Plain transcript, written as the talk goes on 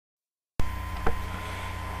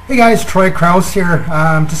Hey guys, Troy Krause here.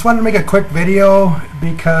 Just wanted to make a quick video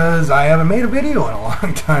because I haven't made a video in a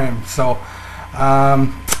long time. So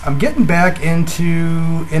I'm getting back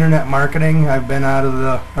into internet marketing. I've been out of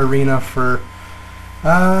the arena for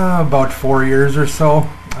about 4 years or so,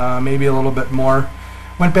 maybe a little bit more.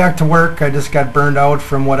 Went back to work. I just got burned out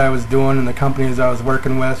from what I was doing and the companies I was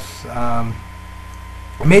working with. I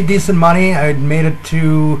made decent money. I made it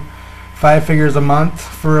to 5 figures a month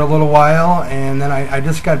for a little while, and then I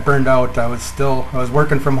just got burned out. I was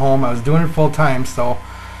working from home. I was doing it full time, so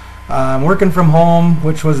working from home,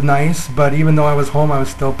 which was nice, but even though I was home, I was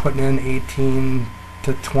still putting in 18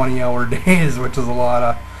 to 20 hour days, which is a lot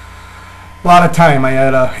of time. I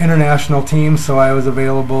had an international team, so I was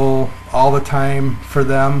available all the time for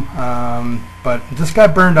them, but just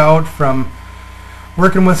got burned out from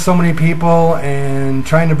working with so many people and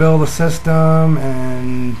trying to build a system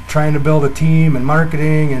and trying to build a team and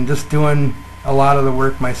marketing and just doing a lot of the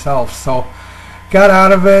work myself. So got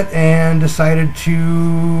out of it and decided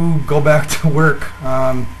to go back to work.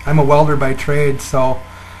 I'm a welder by trade, so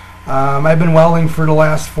I've been welding for the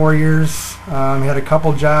last 4 years. Had a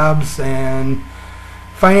couple jobs and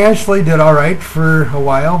financially did all right for a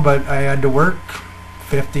while, but I had to work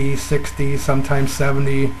 50, 60, sometimes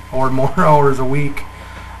 70 or more hours a week.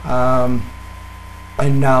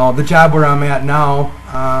 And now the job where I'm at now,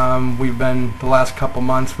 the last couple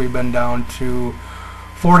months we've been down to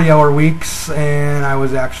 40-hour weeks, and I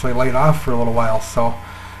was actually laid off for a little while. So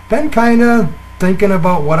been kind of thinking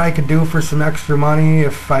about what I could do for some extra money,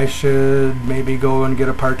 if I should maybe go and get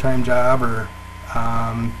a part-time job or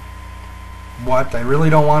what. I really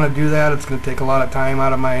don't want to do that. It's going to take a lot of time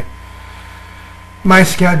out of my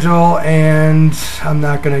schedule, and I'm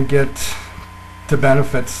not going to get the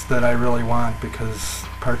benefits that I really want because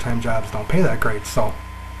part-time jobs don't pay that great. So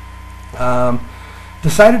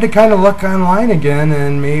decided to kind of look online again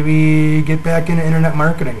and maybe get back into internet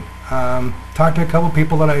marketing. Talked to a couple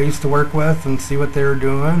people that I used to work with and see what they were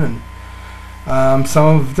doing, and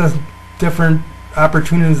some of the different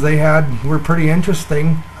opportunities they had were pretty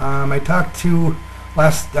interesting. I talked to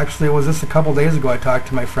actually it was just a couple days ago, I talked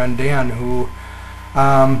to my friend Dan, who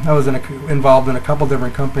I was involved in a couple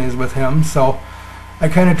different companies with him, so I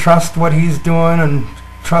kind of trust what he's doing and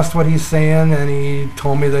trust what he's saying, and he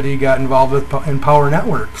told me that he got involved in Power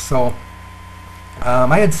Network. So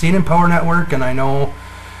I had seen in Power Network, and I know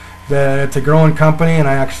that it's a growing company, and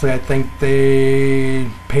I think they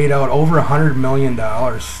paid out over $100 million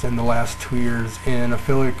in the last 2 years in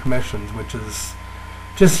affiliate commissions, which is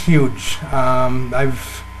just huge.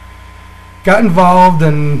 I've got involved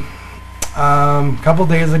in a couple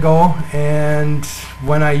days ago, and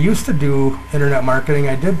when I used to do internet marketing,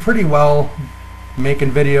 I did pretty well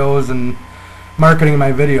making videos and marketing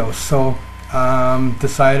my videos. So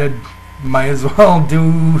decided might as well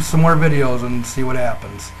do some more videos and see what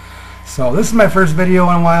happens. So this is my first video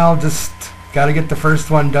in a while. Just got to get the first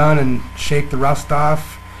one done and shake the rust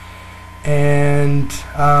off and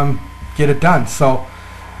get it done. So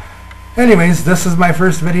anyways, this is my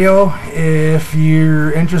first video. If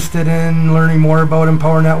you're interested in learning more about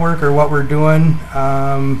Empower Network or what we're doing,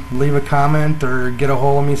 leave a comment or get a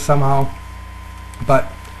hold of me somehow.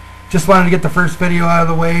 But just wanted to get the first video out of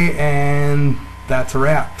the way, and that's a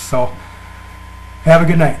wrap. So have a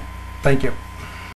good night. Thank you.